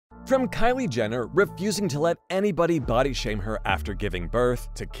From Kylie Jenner refusing to let anybody body shame her after giving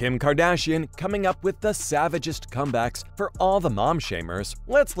birth, to Kim Kardashian coming up with the savagest comebacks for all the mom shamers,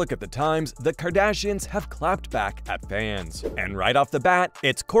 let's look at the times the Kardashians have clapped back at fans. And right off the bat,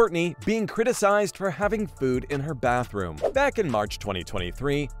 it's Kourtney being criticized for having food in her bathroom. Back in March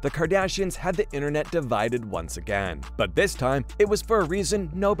 2023, the Kardashians had the internet divided once again. But this time, it was for a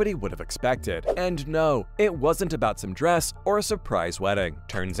reason nobody would have expected. And no, it wasn't about some dress or a surprise wedding.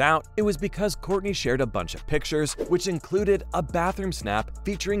 Turns out, it was because Kourtney shared a bunch of pictures, which included a bathroom snap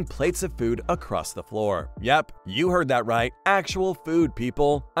featuring plates of food across the floor. Yep, you heard that right. Actual food,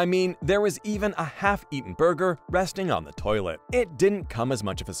 people. I mean, there was even a half-eaten burger resting on the toilet. It didn't come as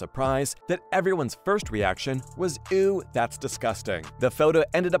much of a surprise that everyone's first reaction was, "Ew, that's disgusting." The photo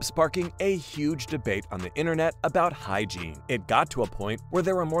ended up sparking a huge debate on the internet about hygiene. It got to a point where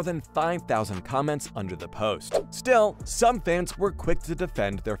there were more than 5,000 comments under the post. Still, some fans were quick to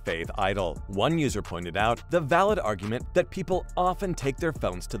defend their fave idol. One user pointed out the valid argument that people often take their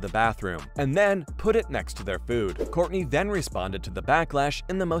phones to the bathroom and then put it next to their food. Kourtney then responded to the backlash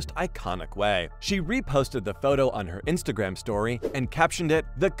in the most iconic way. She reposted the photo on her Instagram story and captioned it,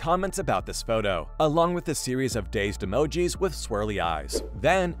 "The comments about this photo," along with a series of dazed emojis with swirly eyes.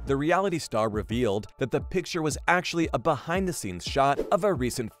 Then, the reality star revealed that the picture was actually a behind-the-scenes shot of a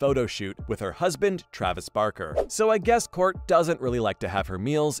recent photo shoot with her husband, Travis Barker. So I guess Kourt doesn't really like to have her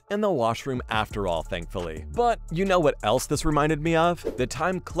meals in the washroom after all, thankfully. But you know what else this reminded me of? The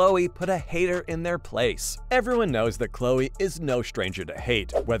time Khloe put a hater in their place. Everyone knows that Khloe is no stranger to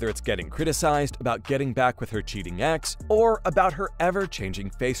hate, whether it's getting criticized about getting back with her cheating ex or about her ever-changing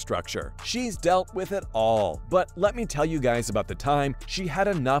face structure. She's dealt with it all. But let me tell you guys about the time she had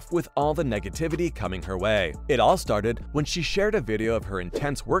enough with all the negativity coming her way. It all started when she shared a video of her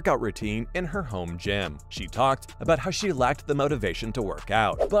intense workout routine in her home gym. She talked about how she lacked the motivation to work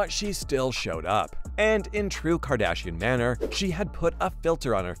out, but she still showed up. And in true Kardashian manner, she had put a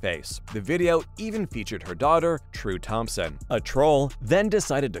filter on her face. The video even featured her daughter, True Thompson. A troll then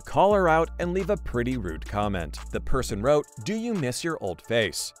decided to call her out and leave a pretty rude comment. The person wrote, "Do you miss your old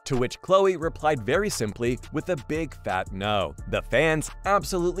face?" To which Khloe replied very simply with a big fat no. The fans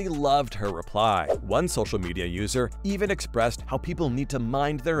absolutely loved her reply. One social media user even expressed how people need to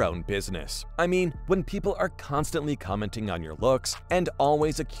mind their own business. I mean, when people are constantly commenting on your looks and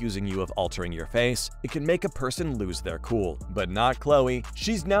always accusing you of altering your face, it can make a person lose their cool. But not Khloe.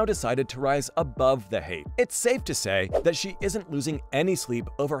 She's now decided to rise above the hate. It's safe to say that she isn't losing any sleep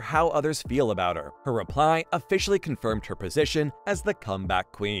over how others feel about her. Her reply officially confirmed her position as the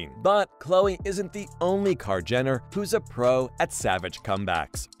comeback queen. But Khloe isn't the only Kar Jenner who's a pro at savage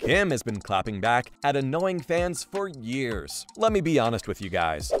comebacks. Kim has been clapping back at annoying fans for years. Let me be honest with you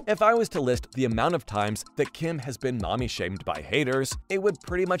guys. If I was to list the amount of times that Kim has been mommy shamed by haters, it would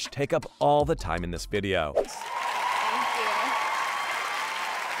pretty much take up all the time in this video. Thank you.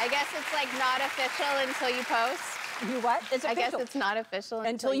 I guess it's like not official until you post. You what? It's official. I guess it's not official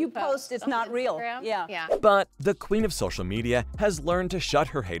until you post. It's not real. Yeah. But the queen of social media has learned to shut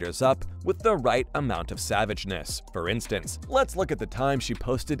her haters up with the right amount of savageness. For instance, let's look at the time she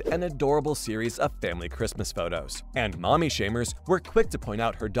posted an adorable series of family Christmas photos. And mommy shamers were quick to point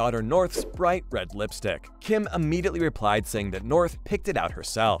out her daughter North's bright red lipstick. Kim immediately replied saying that North picked it out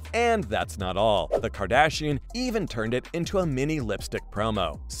herself. And that's not all. The Kardashian even turned it into a mini lipstick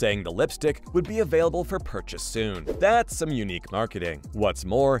promo, saying the lipstick would be available for purchase soon. That's some unique marketing. What's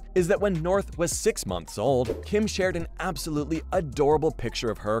more is that when North was 6 months old, Kim shared an absolutely adorable picture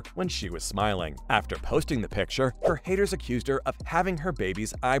of her when she was smiling. After posting the picture, her haters accused her of having her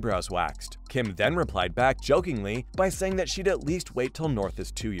baby's eyebrows waxed. Kim then replied back jokingly by saying that she'd at least wait till North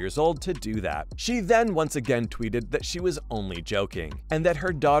is 2 years old to do that. She then once again tweeted that she was only joking, and that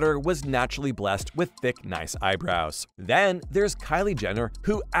her daughter was naturally blessed with thick, nice eyebrows. Then there's Kylie Jenner,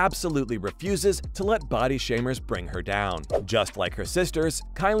 who absolutely refuses to let body shamers bring her down. Just like her sisters,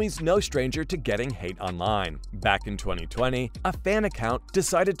 Kylie's no stranger to getting hate online. Back in 2020, a fan account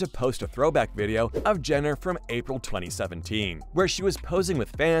decided to post a throwback video of Jenner from April 2017, where she was posing with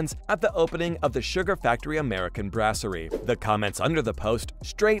fans at the opening of the Sugar Factory American Brasserie. The comments under the post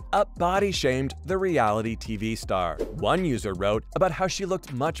straight up body shamed the reality TV star. One user wrote about how she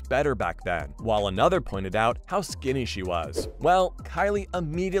looked much better back then, while another pointed out how skinny she was. Well, Kylie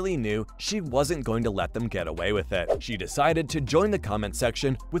immediately knew she wasn't going to let them get away with it. She decided to join the comment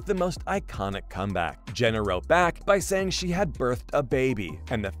section with the most iconic comeback. Jenner wrote back by saying she had birthed a baby,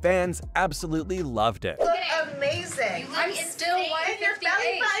 and the fans absolutely loved it. Look amazing. I'm still 158. Your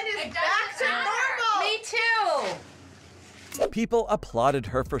belly button is back to normal. Me too. People applauded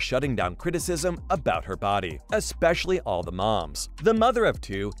her for shutting down criticism about her body, especially all the moms. The mother of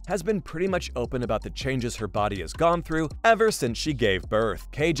two has been pretty much open about the changes her body has gone through ever since she gave birth.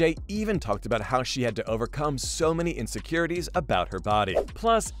 KJ even talked about how she had to overcome so many insecurities about her body.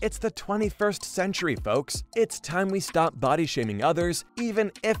 Plus, it's the 21st century, folks. It's time we stop body shaming others,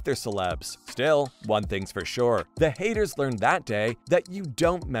 even if they're celebs. Still, one thing's for sure, the haters learned that day that you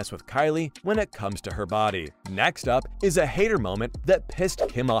don't mess with Kylie when it comes to her body. Next up is a hater moment that pissed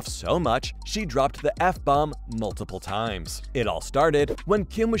Kim off so much she dropped the F-bomb multiple times. It all started when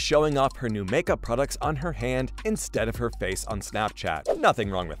Kim was showing off her new makeup products on her hand instead of her face on Snapchat. Nothing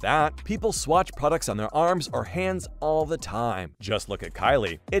wrong with that. People swatch products on their arms or hands all the time. Just look at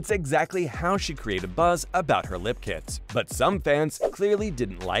Kylie. It's exactly how she created buzz about her lip kits. But some fans clearly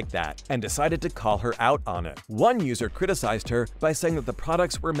didn't like that and decided to call her out on it. One user criticized her by saying that the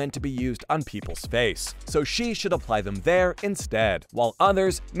products were meant to be used on people's face, so she should apply them there instead, while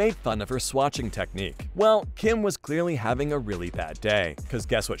others made fun of her swatching technique. Well, Kim was clearly having a really bad day, because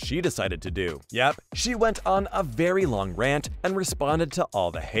guess what she decided to do? Yep, she went on a very long rant and responded to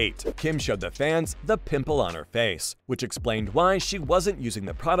all the hate. Kim showed the fans the pimple on her face, which explained why she wasn't using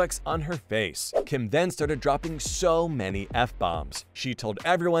the products on her face. Kim then started dropping so many F-bombs. She told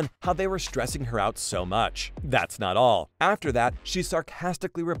everyone how they were stressing her out so much. That's not all. After that, she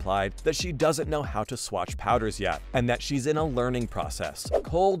sarcastically replied that she doesn't know how to swatch powders yet, and that she's in a learning process.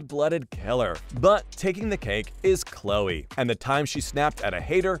 Cold-blooded killer. But taking the cake is Khloe, and the time she snapped at a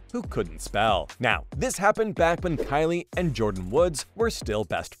hater who couldn't spell. Now, this happened back when Kylie and Jordan Woods were still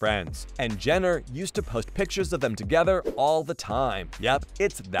best friends, and Jenner used to post pictures of them together all the time. Yep,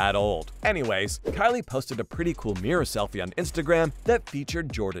 it's that old. Anyways, Kylie posted a pretty cool mirror selfie on Instagram that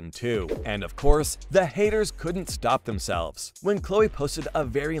featured Jordan too. And of course, the haters couldn't stop themselves. When Khloe posted a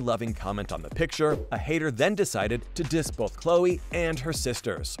very loving comment on the picture, a hater then decided to diss both Khloe and her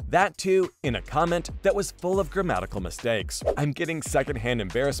sisters. That too, in a comment that was full of grammatical mistakes. I'm getting secondhand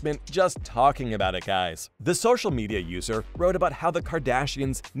embarrassment just talking about it, guys. The social media user wrote about how the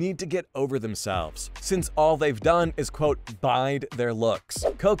Kardashians need to get over themselves, since all they've done is, quote, bide their looks.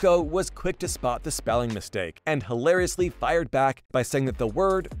 Coco was quick to spot the spelling mistake and hilariously fired back by saying that the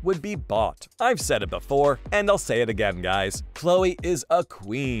word would be bought. I've said it before, and I'll say it again, guys. Khloe is a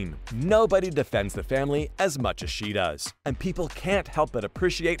queen. Nobody defends the family as much as she does, and people can't help but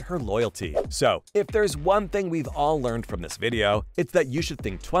appreciate her loyalty. So, if there's one thing we've all learned from this video, it's that you should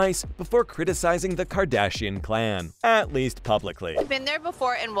think twice before criticizing the Kardashian clan, at least publicly. Been there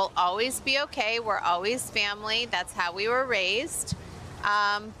before and we'll always be okay. We're always family. That's how we were raised.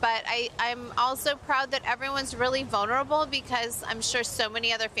 But I'm also proud that everyone's really vulnerable, because I'm sure so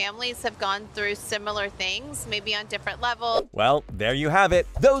many other families have gone through similar things, maybe on different levels. Well, there you have it.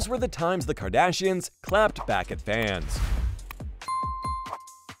 Those were the times the Kardashians clapped back at fans.